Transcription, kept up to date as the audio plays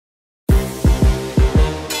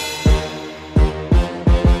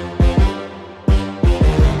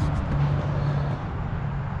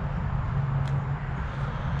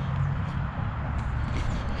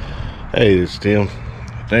Hey, this is Tim.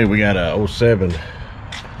 Today we got a 07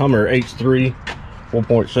 Hummer H3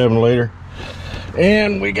 1.7 liter,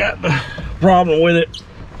 and we got the problem with it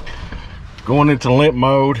going into limp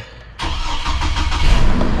mode.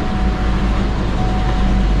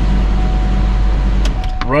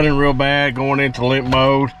 Running real bad, going into limp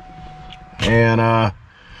mode, and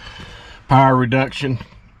power reduction.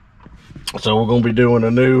 So we're going to be doing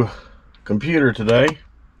a new computer today.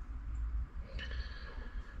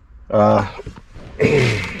 I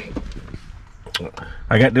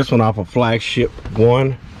got this one off of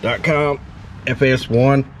flagship1.com,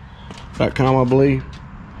 fs1.com, I believe.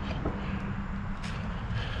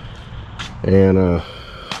 And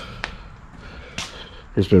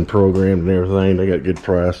it's been programmed and everything. They got good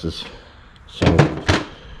prices. So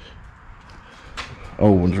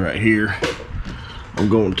old one's right here. I'm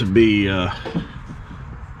going to be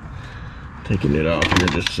taking it off here in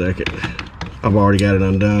just a second. I've already got it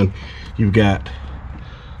undone. You've got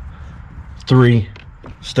 3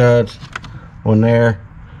 studs on there,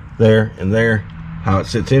 and there. How it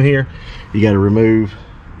sits in here, you got to remove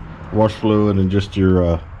wash fluid and just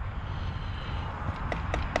your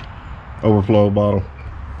overflow bottle.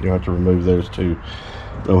 You have to remove those 2.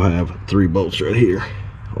 They'll have 3 bolts right here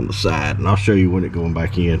on the side, and I'll show you when it going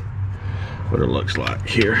back in what it looks like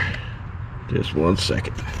here. Just 1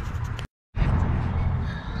 second.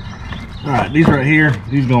 All right, these right here,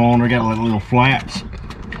 these go on. They got like little flats.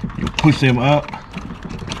 You push them up,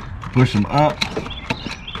 push them up,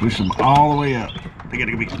 push them all the way up. They got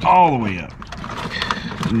to be all the way up,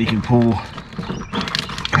 and you can pull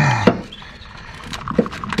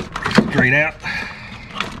straight out.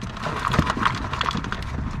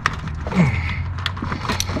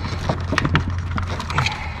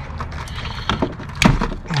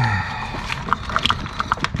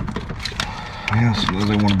 Yeah, so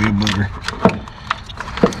they want to be a booger.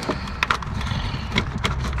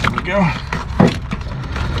 There we go.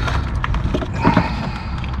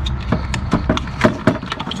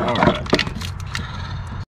 Alright.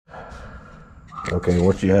 Okay,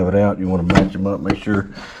 once you have it out, you want to match them up, make sure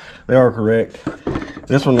they are correct.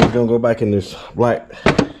 This one is going to go back in this black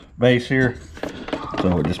base here.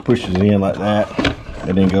 So it just pushes in like that,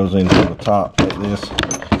 and then goes into the top like this.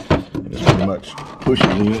 It just pretty much pushes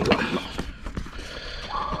in.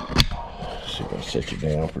 I'm going to set you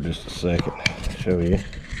down for just a second, show you.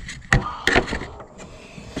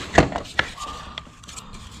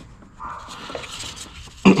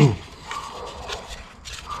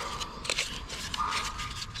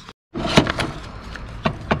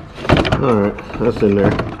 Alright, that's in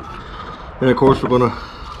there. And of course we're going to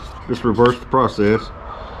just reverse the process.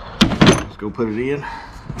 Let's go put it in.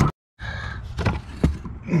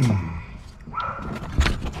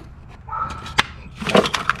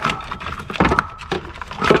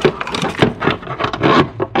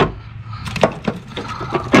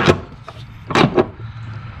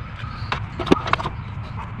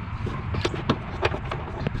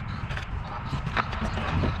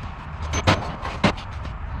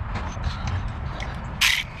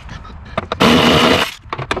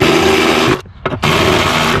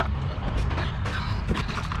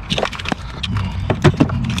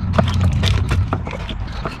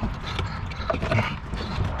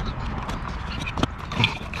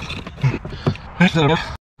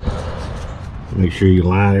 Make sure you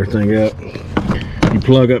line everything up. You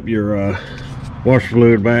plug up your wash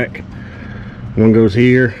fluid back. One goes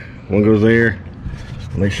here, one goes there.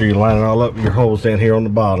 Make sure you line it all up with your holes down here on the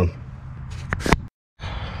bottom.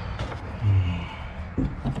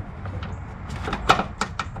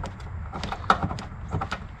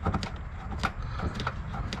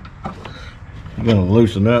 You're gonna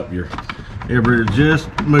loosen up your every, just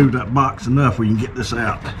move that box enough where you can get this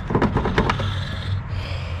out.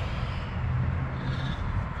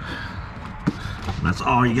 That's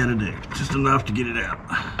all you gotta do, just enough to get it out.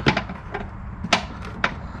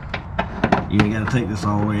 You ain't gotta take this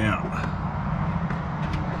all the way out.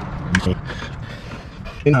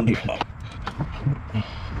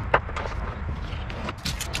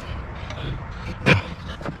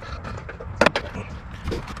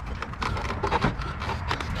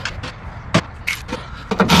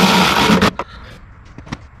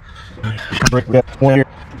 Break that one here.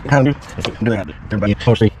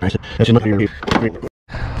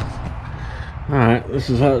 Alright, this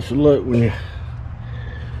is how it should look when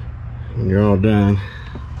you're all done.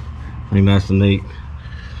 Ain't nice and neat.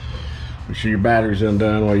 Make sure your battery's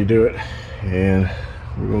undone while you do it, and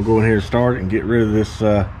we're gonna go in here and start it and get rid of this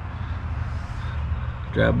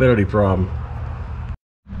drivability problem.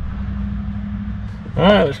 All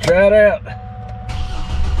right, let's try it out.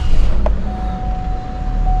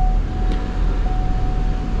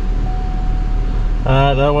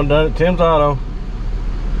 Alright, that one done at Timz Auto.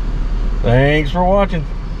 Thanks for watching.